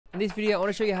this video, I want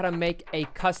to show you how to make a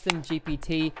custom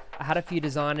GPT. I had a few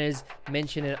designers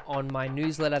mention it on my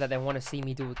newsletter that they want to see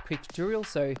me do a quick tutorial.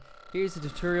 So here's the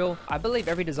tutorial. I believe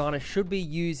every designer should be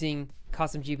using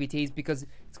custom GPTs because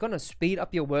it's going to speed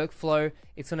up your workflow.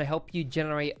 It's going to help you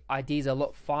generate ideas a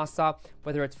lot faster,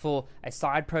 whether it's for a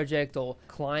side project or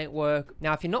client work.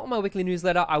 Now, if you're not on my weekly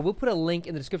newsletter, I will put a link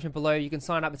in the description below. You can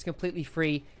sign up. It's completely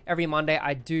free. Every Monday,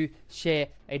 I do share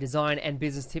a design and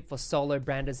business tip for solo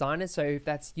brand designers. So if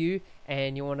that's you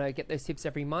and you want to get those tips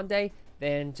every Monday,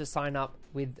 then just sign up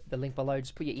with the link below.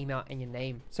 Just put your email and your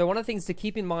name. So one of the things to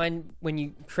keep in mind when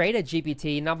you create a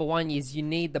GPT, number one is you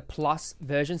need the plus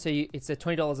version. So it's a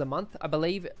 $20 a month, I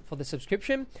believe, for the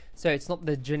subscription. So it's not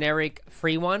the generic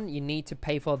free one. You need to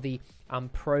pay for the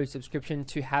pro subscription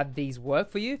to have these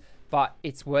work for you, but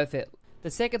it's worth it.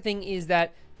 The second thing is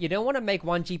that you don't want to make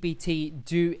one GPT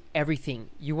do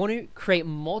everything. You want to create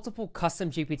multiple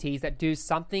custom GPTs that do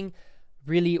something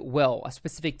really well, a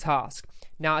specific task.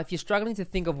 Now, if you're struggling to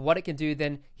think of what it can do,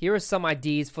 then here are some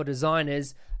ideas for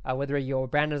designers, whether you're a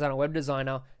brand designer or web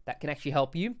designer, that can actually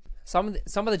help you. Some of the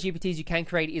GPTs you can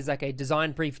create is like a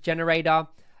design brief generator,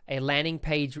 a landing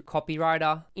page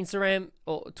copywriter, Instagram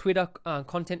or Twitter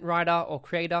content writer or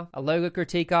creator, a logo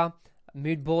critiquer, a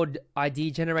mood board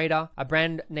ID generator, a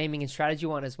brand naming and strategy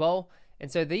one as well.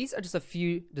 And so these are just a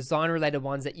few design related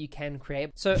ones that you can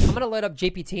create. So I'm going to load up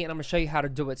GPT and I'm going to show you how to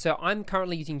do it. So I'm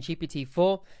currently using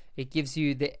GPT-4. It gives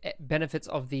you the benefits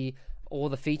of all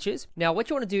the features. Now, what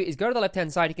you want to do is go to the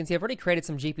left-hand side. You can see I've already created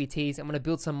some GPTs. I'm going to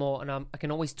build some more and I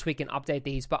can always tweak and update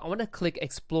these, but I want to click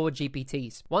Explore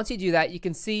GPTs. Once you do that, you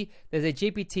can see there's a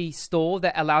GPT store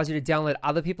that allows you to download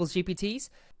other people's GPTs.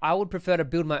 I would prefer to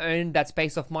build my own that's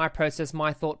based off my process,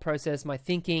 my thought process, my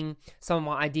thinking, some of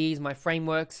my ideas, my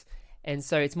frameworks. And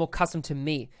so it's more custom to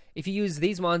me. If you use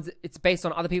these ones, it's based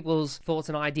on other people's thoughts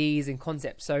and ideas and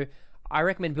concepts. So I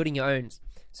recommend building your own.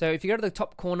 So if you go to the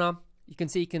top corner, you can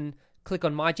see you can click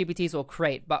on My GPTs or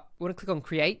Create. But we want to click on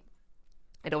Create,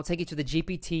 and it will take you to the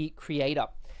GPT Creator.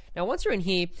 Now, once you're in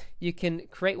here, you can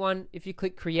create one. If you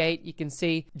click Create, you can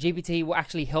see GPT will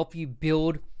actually help you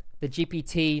build the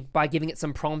GPT by giving it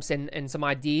some prompts and some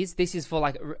ideas. This is for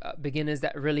like beginners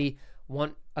that really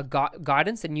want a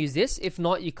guidance and use this. If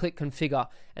not, you click Configure,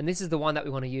 and this is the one that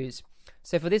we want to use.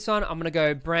 So for this one, I'm going to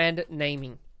go brand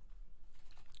naming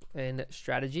and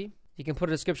strategy. You can put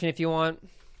a description if you want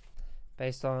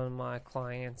based on my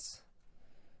clients,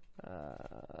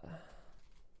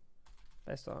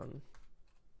 based on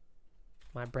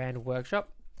my brand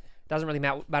workshop. Doesn't really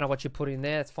matter what you put in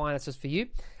there. It's fine. That's just for you.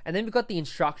 And then we've got the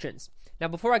instructions. Now,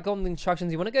 before I go on the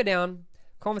instructions, you want to go down.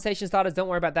 Conversation starters, don't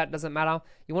worry about that. Doesn't matter.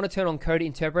 You want to turn on Code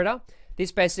Interpreter.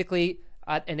 This basically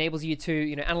enables you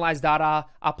to analyze data,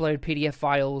 upload PDF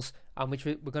files, which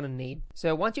we're going to need.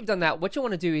 So once you've done that, what you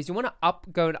want to do is you want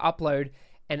to go and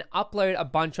upload a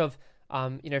bunch of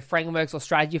frameworks or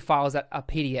strategy files that are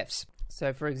PDFs.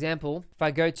 So for example, if I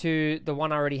go to the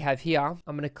one I already have here,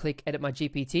 I'm going to click Edit My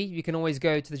GPT. You can always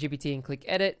go to the GPT and click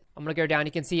Edit. I'm going to go down.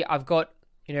 You can see I've got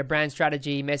brand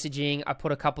strategy, messaging. I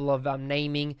put a couple of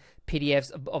naming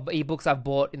PDFs of ebooks I've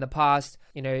bought in the past.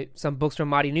 Some books from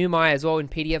Marty Numai as well in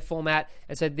PDF format.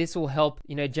 And so this will help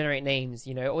generate names.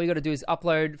 All you got to do is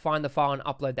upload, find the file, and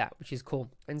upload that, which is cool.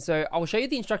 And so I will show you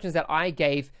the instructions that I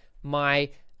gave my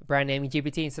brand naming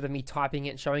GPT instead of me typing it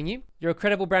and showing you. You're a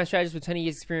credible brand strategist with 20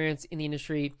 years experience in the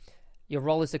industry. Your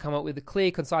role is to come up with a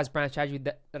clear, concise brand strategy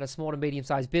that a small to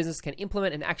medium-sized business can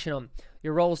implement and action on.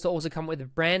 Your role is to also come up with a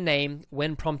brand name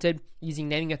when prompted using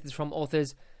naming methods from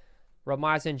authors Rob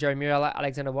Myerson, Joe Murella,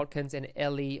 Alexander Watkins, and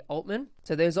Ellie Altman.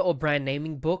 So those are all brand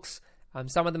naming books.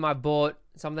 Some of them I bought,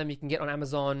 some of them you can get on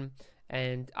Amazon.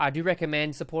 And I do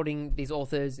recommend supporting these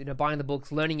authors, buying the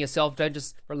books, learning yourself. Don't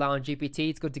just rely on GPT.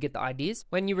 It's good to get the ideas.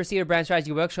 When you receive a brand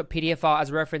strategy workshop PDF file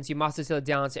as a reference, you must distill it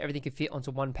down so everything can fit onto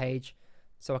one page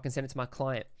so I can send it to my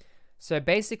client. So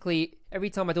basically, every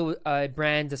time I do a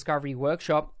brand discovery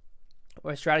workshop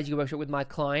or a strategy workshop with my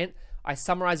client, I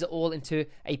summarize it all into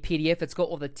a PDF. It's got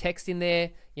all the text in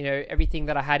there, everything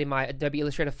that I had in my Adobe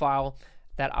Illustrator file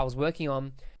that I was working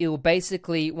on. It will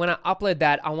basically, when I upload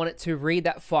that, I want it to read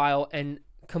that file and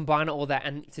combine all that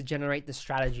and to generate the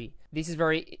strategy. This is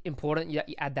very important that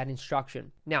you add that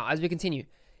instruction. Now, as we continue,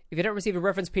 if you don't receive a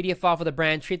reference PDF file for the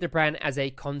brand, treat the brand as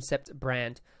a concept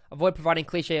brand. Avoid providing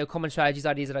cliche or common strategies,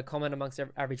 ideas that are common amongst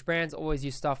average brands. Always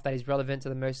use stuff that is relevant to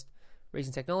the most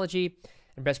recent technology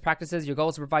and best practices. Your goal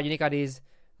is to provide unique ideas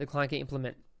the client can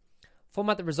implement.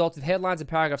 Format the results with headlines and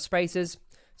paragraph spaces.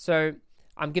 So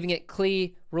I'm giving it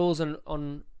clear rules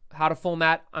on how to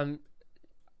format.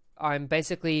 I'm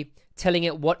basically telling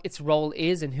it what its role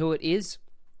is and who it is.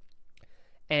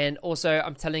 And also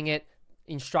I'm telling it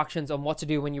instructions on what to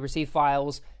do when you receive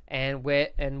files and where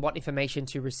and what information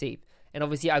to receive. And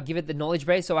obviously I'll give it the knowledge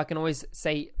base, so I can always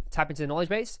say tap into the knowledge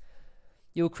base.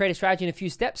 You'll create a strategy in a few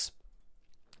steps.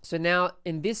 So now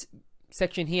in this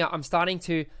section here, I'm starting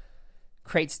to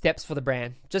create steps for the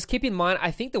brand. Just keep in mind, I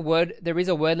think there is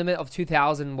a word limit of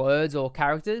 2,000 words or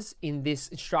characters in this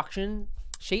instruction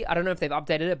sheet. I don't know if they've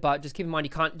updated it, but just keep in mind,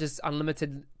 you can't just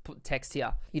unlimited put text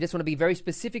here. You just want to be very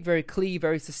specific, very clear,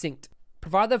 very succinct.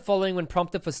 Provide the following when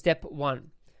prompted for step 1.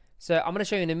 So I'm going to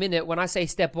show you in a minute. When I say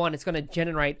step 1, it's going to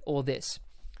generate all this.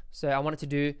 So I want it to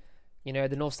do, you know,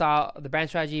 the North Star, the brand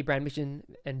strategy, brand mission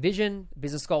and vision,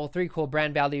 business goal, 3 core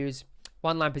brand values,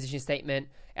 1-line position statement,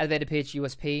 elevator pitch,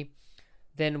 USP.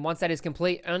 Then once that is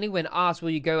complete, only when asked will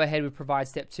you go ahead with provide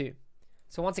step 2.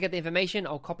 So once I get the information,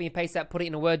 I'll copy and paste that, put it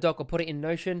in a Word doc or put it in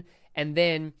Notion, and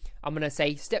then I'm going to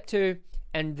say step 2,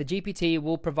 and the GPT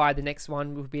will provide the next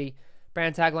one, will be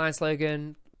brand tagline,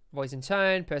 slogan, voice and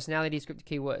tone, personality, scripted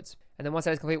keywords. And then once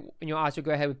that is complete, when you're asked, you'll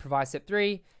go ahead with provide step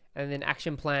 3, and then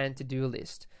action plan, to-do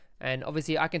list. And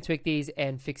obviously I can tweak these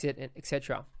and fix it, and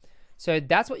etc. So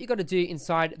that's what you got to do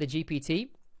inside the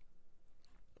GPT.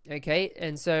 Okay,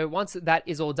 and so once that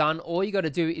is all done, all you got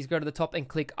to do is go to the top and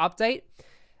click update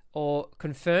or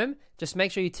confirm. Just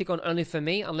make sure you tick on only for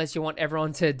me, unless you want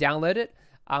everyone to download it.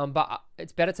 But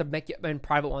it's better to make your own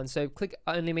private one. So click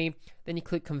only me, then you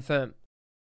click confirm.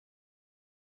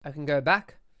 I can go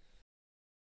back.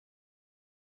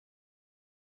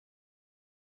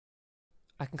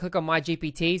 I can click on my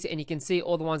GPTs and you can see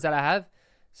all the ones that I have.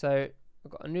 So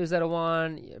I've got a newsletter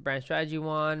one, brand strategy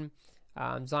one,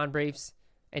 design briefs.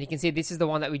 And you can see this is the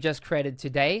one that we just created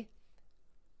today.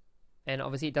 And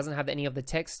obviously it doesn't have any of the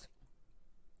text.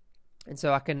 And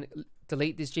so I can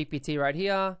delete this GPT right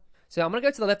here. So I'm going to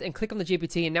go to the left and click on the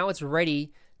GPT, and now it's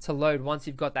ready to load once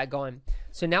you've got that going.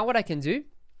 So now what I can do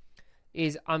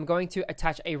is I'm going to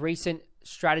attach a recent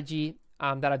strategy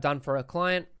that I've done for a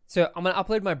client. So I'm going to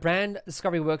upload my brand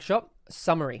discovery workshop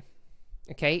summary.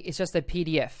 Okay, it's just a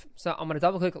PDF. So I'm going to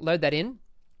double click, load that in.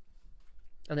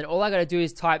 And then all I got to do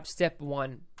is type step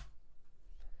 1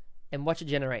 and watch it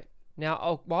generate.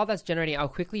 Now, while that's generating, I'll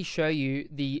quickly show you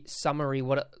the summary,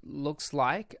 what it looks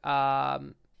like.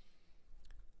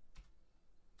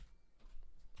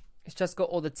 It's just got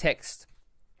all the text,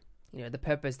 you know, the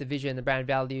purpose, the vision, the brand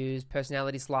values,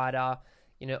 personality slider,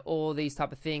 you know, all these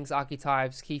type of things,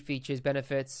 archetypes, key features,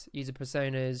 benefits, user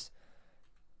personas.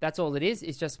 That's all it is.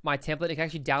 It's just my template. You can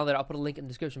actually download it. I'll put a link in the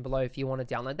description below if you want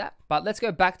to download that. But let's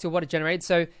go back to what it generated.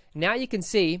 So now you can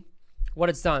see what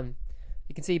it's done.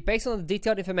 You can see based on the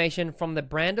detailed information from the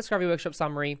brand discovery workshop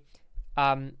summary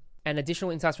and additional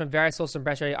insights from various sources and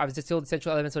brand strategy, I've distilled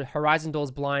essential elements of Horizon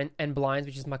Doors Blinds,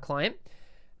 which is my client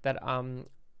that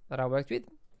I worked with.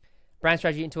 Brand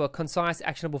strategy into a concise,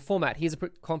 actionable format. Here's a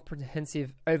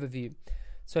comprehensive overview.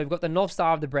 So we've got the North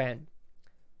Star of the brand.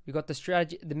 We've got the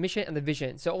strategy, the mission, and the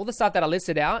vision. So all the stuff that I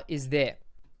listed out is there.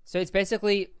 So it's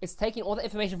basically, it's taking all the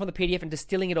information from the PDF and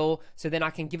distilling it all, so then I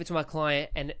can give it to my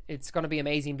client, and it's going to be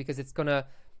amazing because it's going to,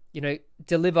 you know,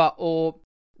 deliver all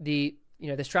the, you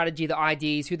know, the strategy, the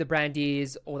IDs, who the brand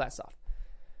is, all that stuff.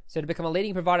 So to become a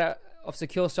leading provider of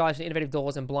secure, stylish, and innovative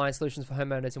doors and blind solutions for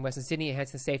homeowners in Western Sydney,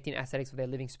 enhancing the safety and aesthetics of their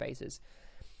living spaces.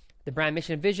 The brand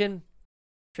mission and vision: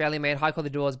 Australian-made,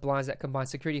 high-quality doors, blinds that combine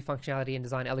security, functionality, and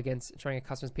design elegance, ensuring a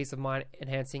customer's peace of mind,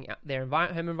 enhancing their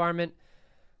home environment.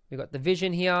 We've got the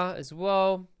vision here as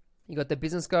well. You got the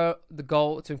business goal, the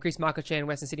goal to increase market share in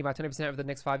Western Sydney by 20% over the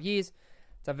next 5 years.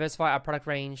 Diversify our product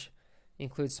range,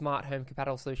 include smart home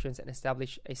compatible solutions, and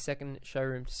establish a second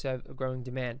showroom to serve a growing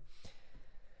demand.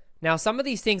 Now, some of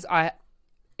these things,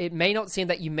 it may not seem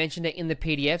that you mentioned it in the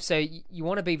PDF, so you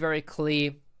want to be very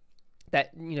clear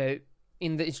that, you know,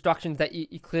 in the instructions that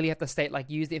you clearly have to state, like,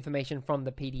 use the information from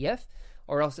the PDF,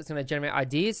 or else it's going to generate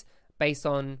ideas based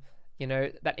on, you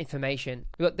know, that information.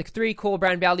 We've got the 3 core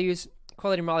brand values: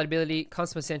 quality and reliability,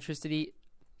 customer centricity,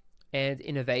 and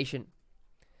innovation.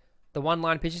 The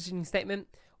 1-line positioning statement: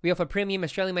 we offer premium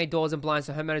Australian-made doors and blinds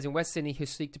to homeowners in West Sydney who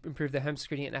seek to improve their home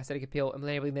security and aesthetic appeal,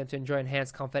 enabling them to enjoy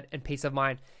enhanced comfort and peace of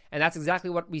mind. And that's exactly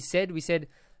what we said. We said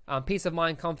peace of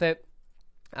mind, comfort,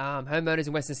 homeowners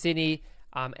in Western Sydney,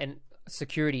 and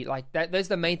security. Like that, those are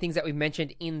the main things that we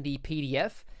mentioned in the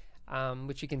PDF,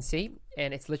 which you can see,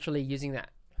 and it's literally using that.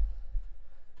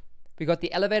 We got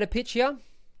the elevator pitch here.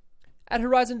 At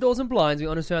Horizon Doors and Blinds, we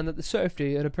understand that the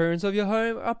safety and appearance of your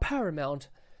home are paramount.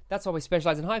 That's why we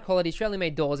specialize in high-quality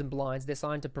Australian-made doors and blinds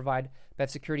designed to provide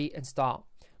both security and style.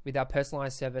 With our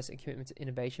personalized service and commitment to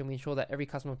innovation, we ensure that every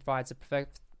customer provides a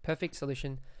perfect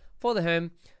solution for the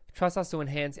home. Trust us to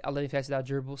enhance our living space with our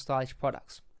durable, stylish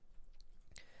products.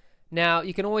 Now,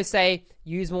 you can always say,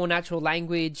 use more natural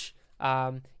language,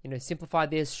 you know, simplify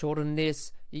this, shorten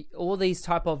this, all these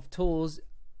type of tools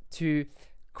to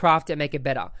craft it and make it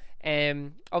better.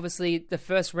 And obviously, the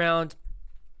first round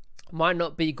might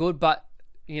not be good, but,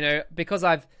 you know, because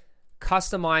I've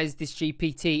customized this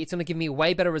GPT, it's going to give me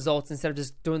way better results instead of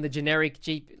just doing the generic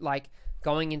like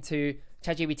going into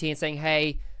ChatGPT and saying,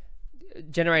 hey,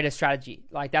 generate a strategy.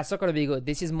 Like, that's not going to be good.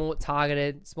 This is more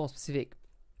targeted, it's more specific.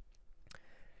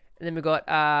 And then we've got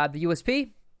the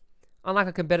USP. Unlike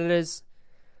our competitors,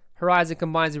 Horizon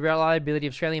combines the reliability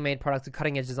of Australian-made products with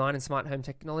cutting-edge design and smart home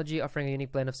technology, offering a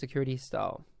unique blend of security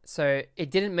style. So it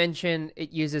didn't mention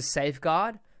it uses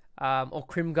Safeguard, or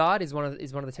CrimGuard is one of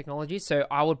the technologies. So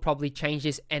I would probably change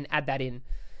this and add that in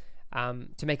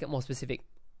to make it more specific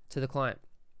to the client.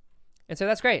 And so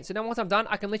that's great. So now once I'm done,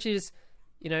 I can literally just,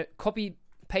 you know, copy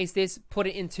paste this, put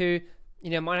it into, you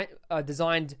know, my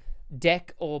designed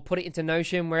deck, or put it into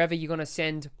Notion, wherever you're going to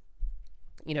send,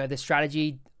 you know, the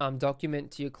strategy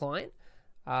document to your client,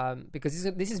 because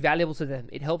this is valuable to them.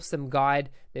 It helps them guide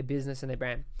their business and their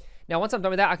brand. Now, once I'm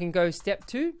done with that, I can go step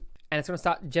 2, and it's going to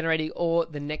start generating all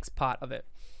the next part of it.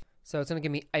 So it's going to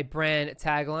give me a brand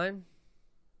tagline,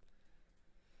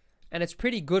 and it's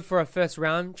pretty good for a first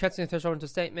round. Transferring the threshold into a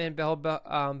statement,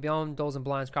 beyond doors and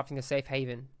blinds, crafting a safe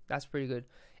haven. That's pretty good.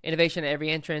 Innovation at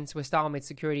every entrance, where style meets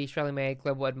security, Australian made,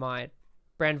 global admired.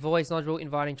 Brand voice, knowledgeable,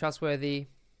 inviting, trustworthy.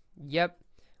 Yep.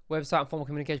 Website and formal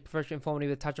communication, professional, informative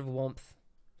with a touch of warmth.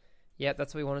 Yep,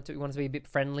 that's what we wanted to. We wanted to be a bit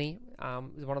friendly.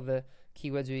 Is one of the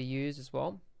keywords we use as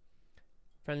well.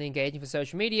 Friendly, engaging for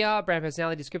social media. Brand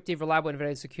personality, descriptive, reliable,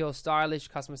 innovative, secure, stylish,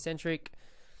 customer centric.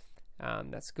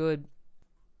 That's good.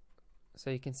 So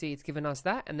you can see it's given us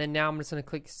that. And then now I'm just going to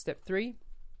click step 3.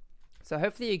 So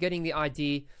hopefully you're getting the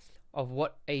idea of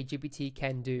what a GPT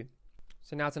can do.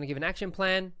 So now it's going to give an action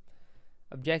plan,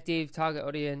 objective, target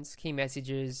audience, key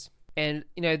messages. And,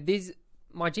 you know,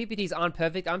 my GPTs aren't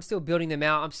perfect. I'm still building them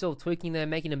out. I'm still tweaking them,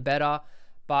 making them better.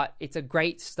 But it's a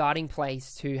great starting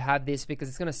place to have this, because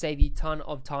it's going to save you a ton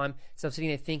of time. So sitting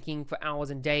there thinking for hours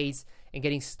and days and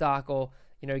getting stuck, or,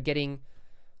 you know, getting,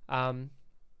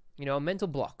 you know, a mental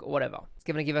block or whatever. It's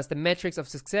going to give us the metrics of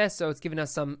success. So it's giving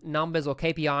us some numbers or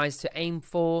KPIs to aim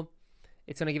for.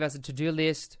 It's going to give us a to-do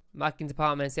list, marketing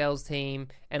department, sales team,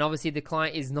 and obviously the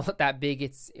client is not that big.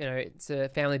 It's, you know, it's a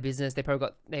family business. They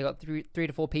got three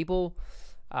to four people.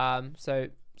 So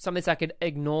some of this I could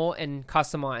ignore and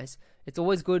customize. It's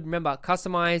always good. Remember,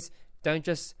 customize. Don't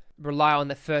just rely on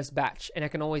the first batch, and I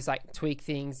can always like tweak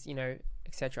things, you know,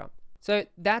 etc. So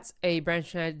that's a brand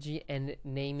strategy and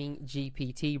naming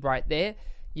GPT right there.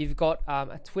 You've got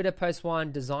a Twitter post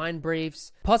one, design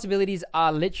briefs. Possibilities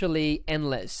are literally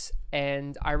endless,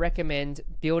 and I recommend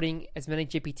building as many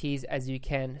GPTs as you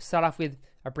can. Start off with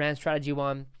a brand strategy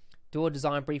one, do a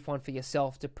design brief one for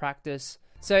yourself to practice.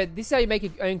 So this is how you make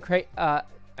your own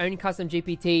custom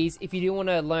GPTs. If you do want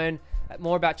to learn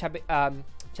more about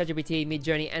ChatGPT,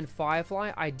 Midjourney, and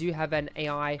Firefly, I do have an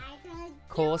AI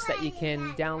course that you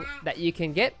can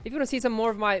get. If you want to see some more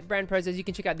of my brand process, you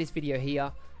can check out this video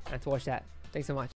here and to watch that. Thanks so much.